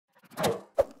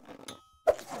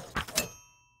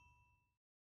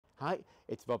Hi,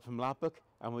 it's Bob from LARPBook,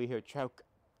 and we're here at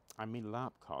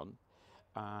LARPCon,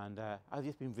 and I've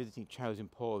just been visiting Chows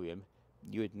Emporium.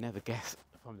 You would never guess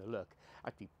from the look.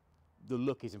 Actually, the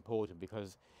look is important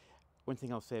because one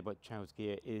thing I'll say about Chows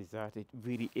gear is that it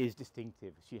really is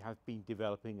distinctive. She has been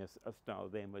developing a style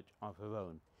very much of her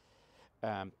own.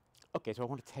 Okay, so I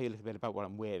want to tell you a little bit about what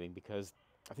I'm wearing because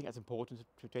I think that's important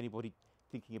to anybody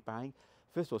thinking of buying.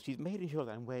 First of all, she's made sure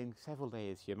that I'm wearing several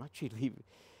layers here. I'm actually,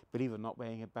 believe it or not,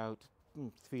 wearing about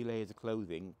 3 layers of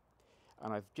clothing,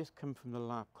 and I've just come from the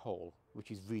Larp hall, which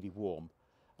is really warm,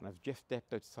 and I've just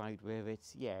stepped outside where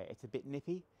it's a bit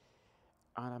nippy,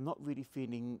 and I'm not really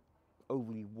feeling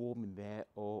overly warm in there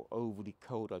or overly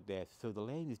cold out there. So the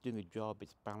layering is doing a job.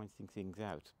 It's balancing things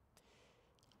out.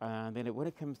 And then when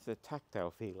it comes to the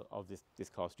tactile feel of this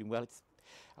costume, well,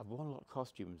 I've worn a lot of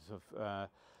costumes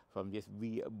from just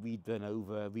redone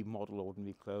over, remodel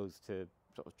ordinary clothes to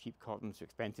sort of cheap cottons to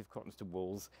expensive cottons to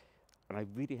wools. And I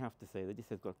really have to say that this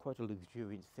has got quite a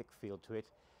luxuriant, thick feel to it.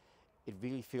 It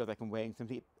really feels like I'm wearing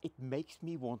something. It makes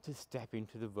me want to step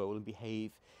into the role and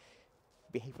behave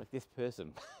like this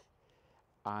person.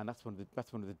 And that's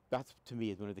to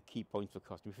me is one of the key points of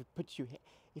costume. If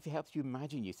it helps you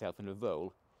imagine yourself in a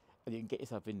role, and you can get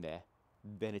yourself in there,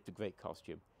 then it's a great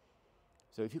costume.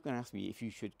 So if you can ask me if you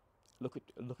should look at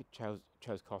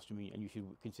Chow's costuming and you should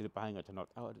consider buying it or not,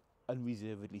 I would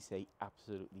unreservedly say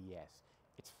absolutely yes.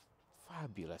 It's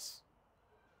fabulous.